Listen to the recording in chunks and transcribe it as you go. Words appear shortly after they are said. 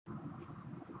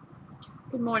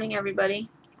Good morning, everybody.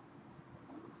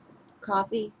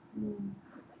 Coffee.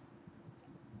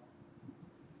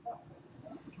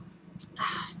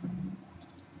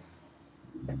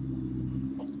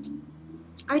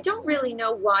 I don't really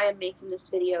know why I'm making this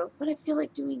video, but I feel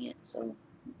like doing it, so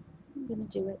I'm gonna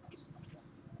do it.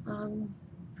 Um,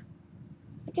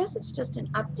 I guess it's just an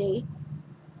update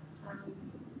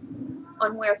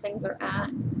on where things are at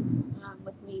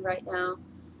with me right now.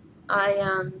 I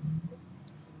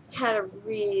had a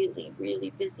really,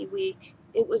 really busy week.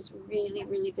 It was really,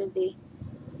 really busy.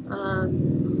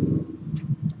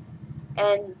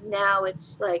 And now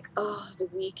it's like, oh, the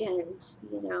weekend,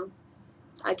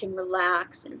 I can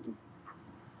relax and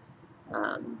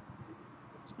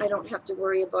I don't have to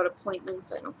worry about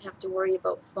appointments. I don't have to worry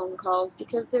about phone calls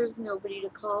because there's nobody to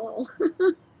call.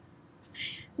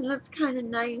 And that's kind of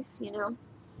nice.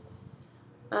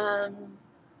 Um,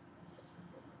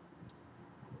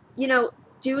 you know,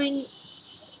 doing,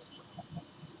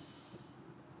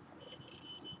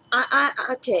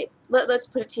 okay, let's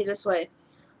put it to you this way.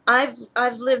 I've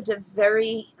lived a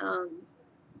very,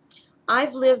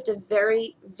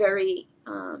 very,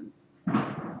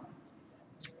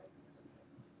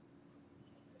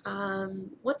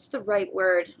 what's the right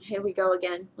word? Here we go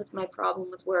again with my problem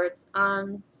with words.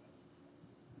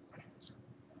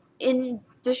 In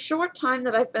the short time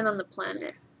that I've been on the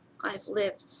planet, I've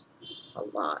lived a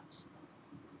lot.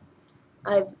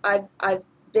 I've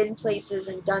been places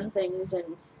and done things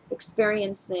and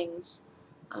experienced things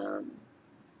um,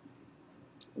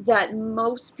 that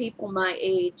most people my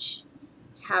age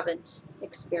haven't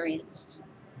experienced.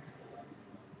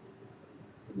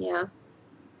 Yeah,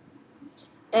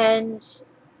 and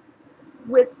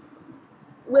with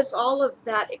with all of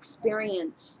that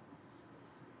experience,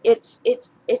 it's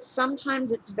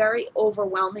sometimes it's very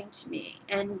overwhelming to me.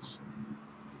 And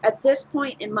at this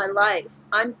point in my life,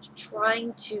 I'm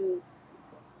trying to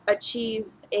achieve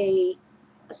a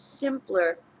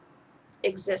simpler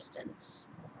existence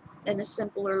and a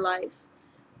simpler life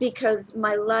because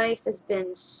my life has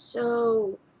been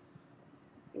so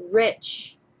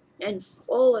rich and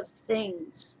full of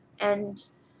things.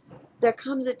 And there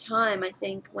comes a time, I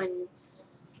think, when,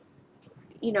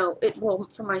 well,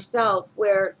 for myself,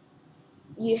 where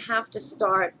you have to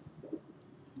start,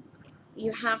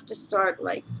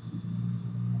 like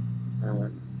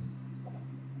um,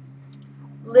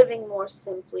 living more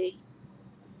simply,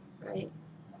 right?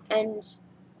 And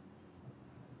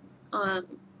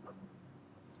um,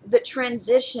 the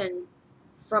transition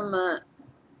from a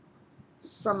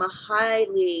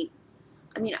highly,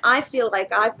 I mean, I feel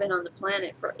like I've been on the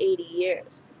planet for 80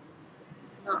 years,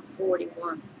 not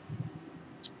 41.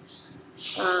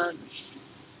 Um,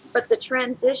 but the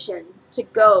transition to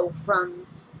go from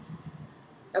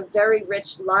a very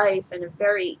rich life and a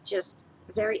very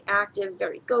active,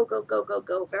 very go, go, go, go,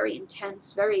 go, very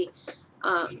intense, very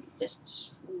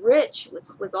just rich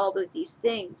with all of these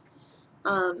things.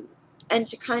 And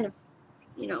to kind of,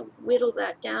 whittle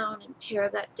that down and pare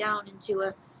that down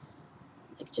into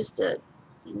just a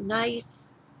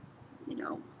nice, you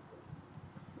know,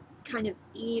 kind of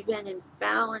even and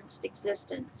balanced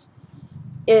existence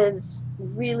is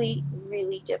really,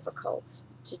 really difficult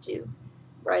to do,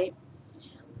 right?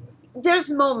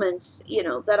 There's moments,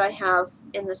 that I have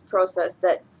in this process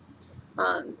that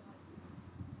um,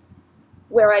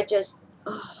 where I just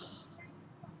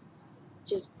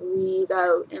breathe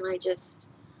out and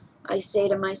I say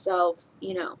to myself,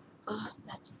 oh,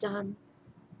 that's done.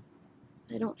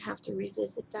 I don't have to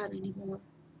revisit that anymore.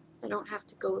 I don't have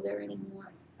to go there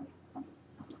anymore.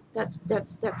 That's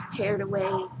pared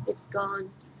away. It's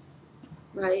gone,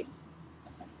 right?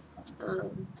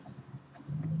 Um,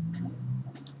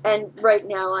 and right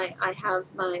now I have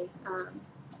my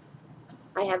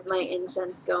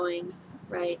incense going,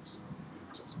 right?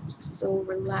 Just so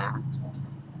relaxed.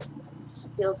 It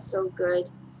feels so good.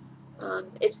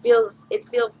 It feels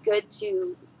good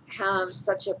to have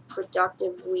such a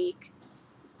productive week.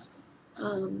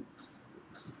 Um,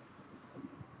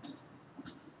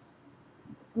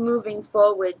 Moving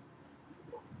forward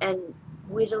and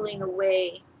whittling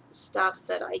away the stuff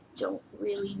that I don't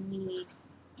really need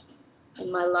in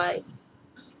my life.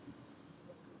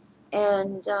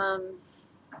 And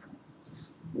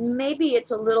maybe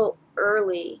it's a little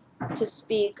early to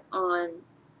speak on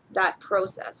that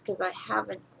process because I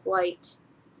haven't quite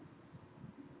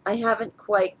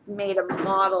made a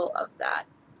model of that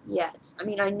yet. I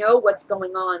mean, I know what's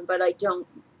going on, but I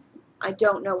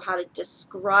don't know how to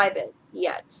describe it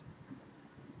yet.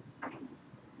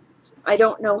 I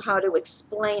don't know how to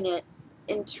explain it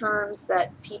in terms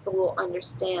that people will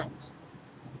understand.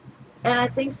 And I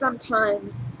think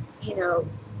sometimes,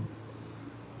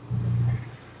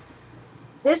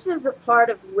 This is a part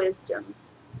of wisdom,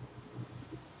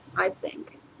 I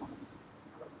think,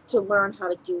 to learn how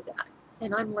to do that.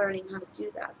 And I'm learning how to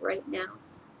do that right now.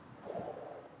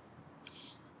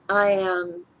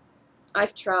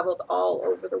 I've traveled all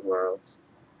over the world.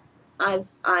 I've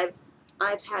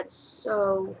had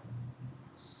so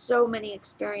many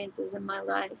experiences in my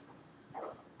life.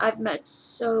 I've met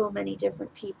so many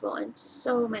different people and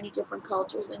so many different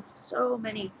cultures and so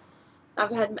many.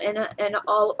 I've had and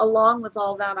all along with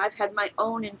all that, I've had my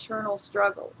own internal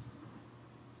struggles,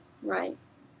 right,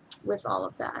 with all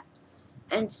of that.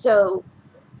 And so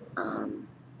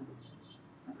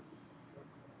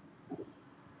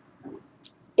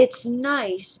it's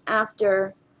nice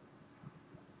after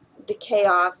the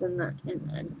chaos and the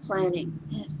planning,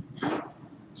 yes,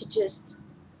 to just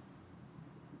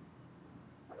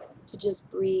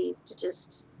breathe, to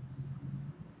just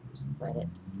let it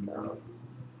go.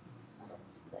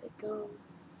 Just let it go.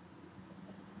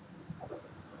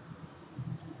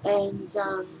 And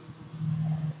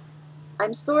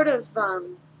I'm sort of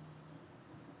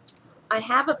I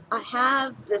have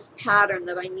this pattern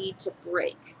that I need to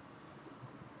break,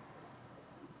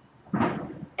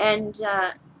 and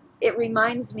it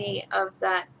reminds me of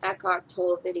that Eckhart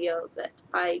Tolle video that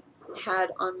I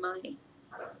had on my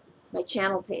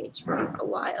channel page for a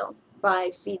while by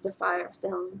Feed the Fire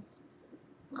Films.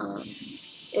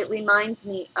 It reminds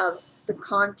me of the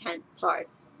content part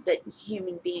that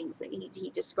human beings, that he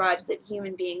describes that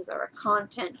human beings are a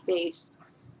content-based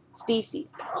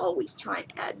species that always try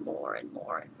and add more and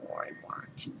more and more and more.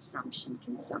 Consumption,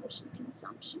 consumption,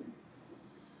 consumption.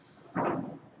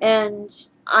 And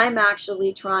I'm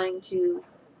actually trying to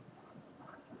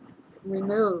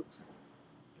remove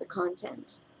the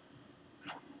content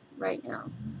right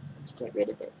now, to get rid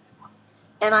of it.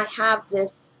 And I have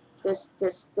this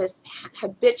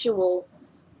habitual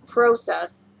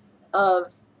process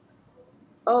of,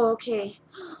 oh, okay,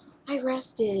 I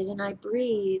rested and I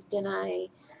breathed and I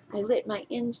lit my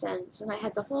incense and I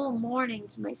had the whole morning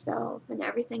to myself and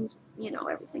everything's,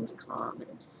 everything's calm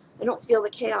and I don't feel the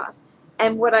chaos.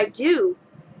 And what I do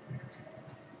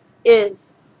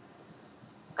is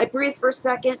I breathe for a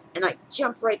second and I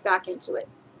jump right back into it.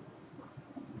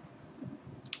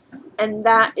 And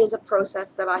that is a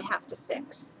process that I have to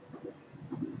fix,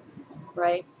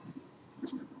 right?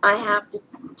 I have to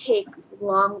take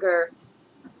longer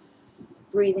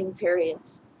breathing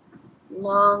periods,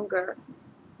 longer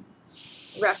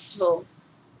restful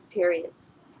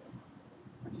periods.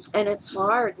 And it's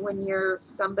hard when you're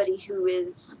somebody who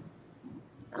is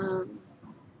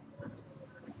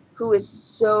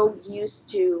so used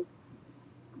to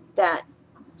that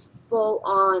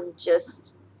full-on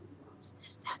just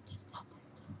this, that,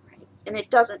 right? And it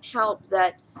doesn't help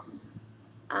that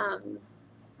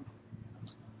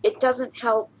it doesn't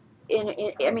help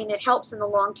I mean, it helps in the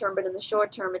long term, but in the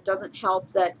short term, it doesn't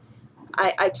help that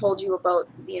I told you about,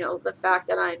 the fact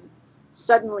that I'm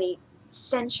suddenly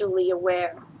sensually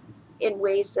aware in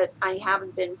ways that I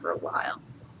haven't been for a while.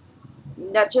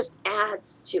 That just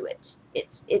adds to it.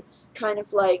 It's kind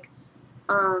of like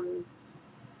a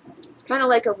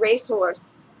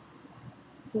racehorse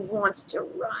who wants to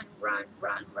run,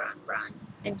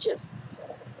 and just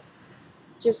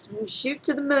shoot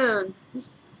to the moon.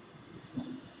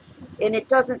 And it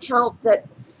doesn't help that,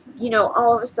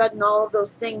 all of a sudden all of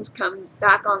those things come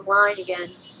back online again.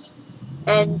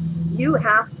 And you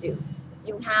have to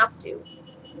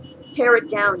pare it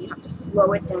down. You have to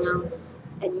slow it down,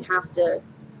 and you have to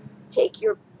take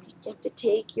your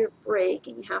break,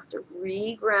 and you have to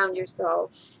re-ground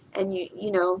yourself, and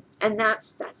and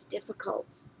that's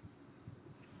difficult.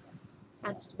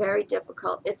 That's very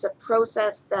difficult. It's a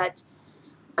process that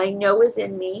I know is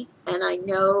in me, and I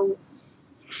know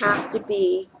has to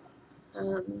be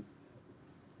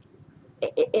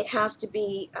it has to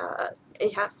be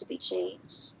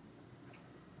changed.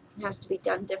 It has to be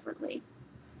done differently,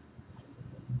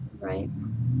 right?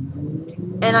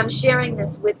 And I'm sharing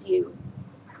this with you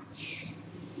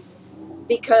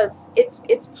because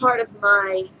it's part of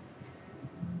my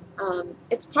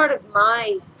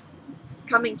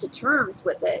coming to terms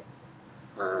with it,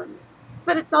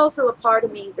 but it's also a part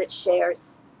of me that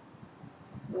shares,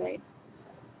 right?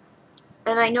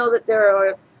 And I know that there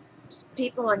are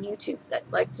people on YouTube that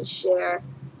like to share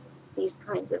these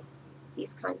kinds of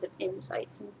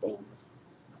insights and things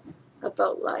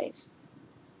about life,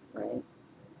 right?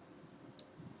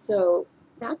 So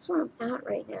that's where I'm at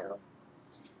right now.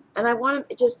 And I want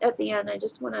to just at the end, I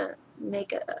just want to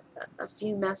make a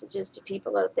few messages to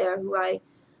people out there who I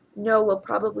know will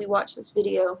probably watch this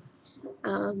video.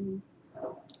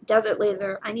 Desert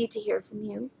Laser, I need to hear from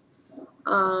you.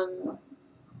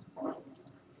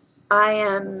 I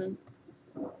am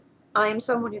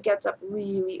someone who gets up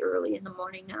really early in the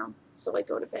morning now, so I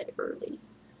go to bed early.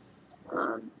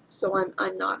 So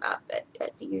I'm not up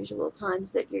at the usual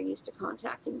times that you're used to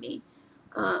contacting me.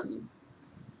 Um,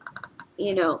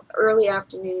 you know, early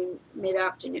afternoon,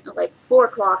 mid-afternoon, like 4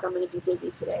 o'clock, I'm going to be busy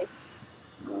today.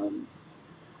 Um,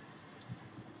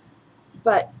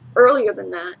 but earlier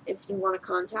than that, if you want to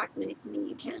contact me,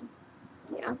 you can.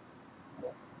 Yeah.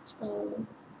 Um,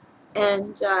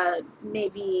 and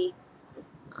maybe,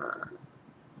 uh,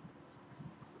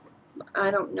 I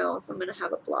don't know if I'm going to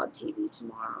have a blog TV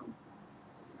tomorrow.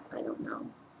 I don't know.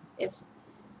 If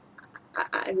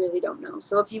I really don't know.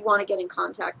 So if you want to get in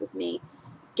contact with me,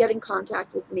 get in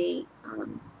contact with me,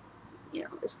 you know,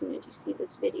 as soon as you see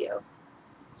this video,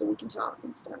 so we can talk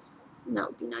and stuff. And that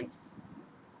would be nice.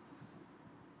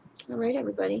 All right,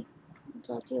 everybody. I'll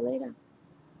talk to you later.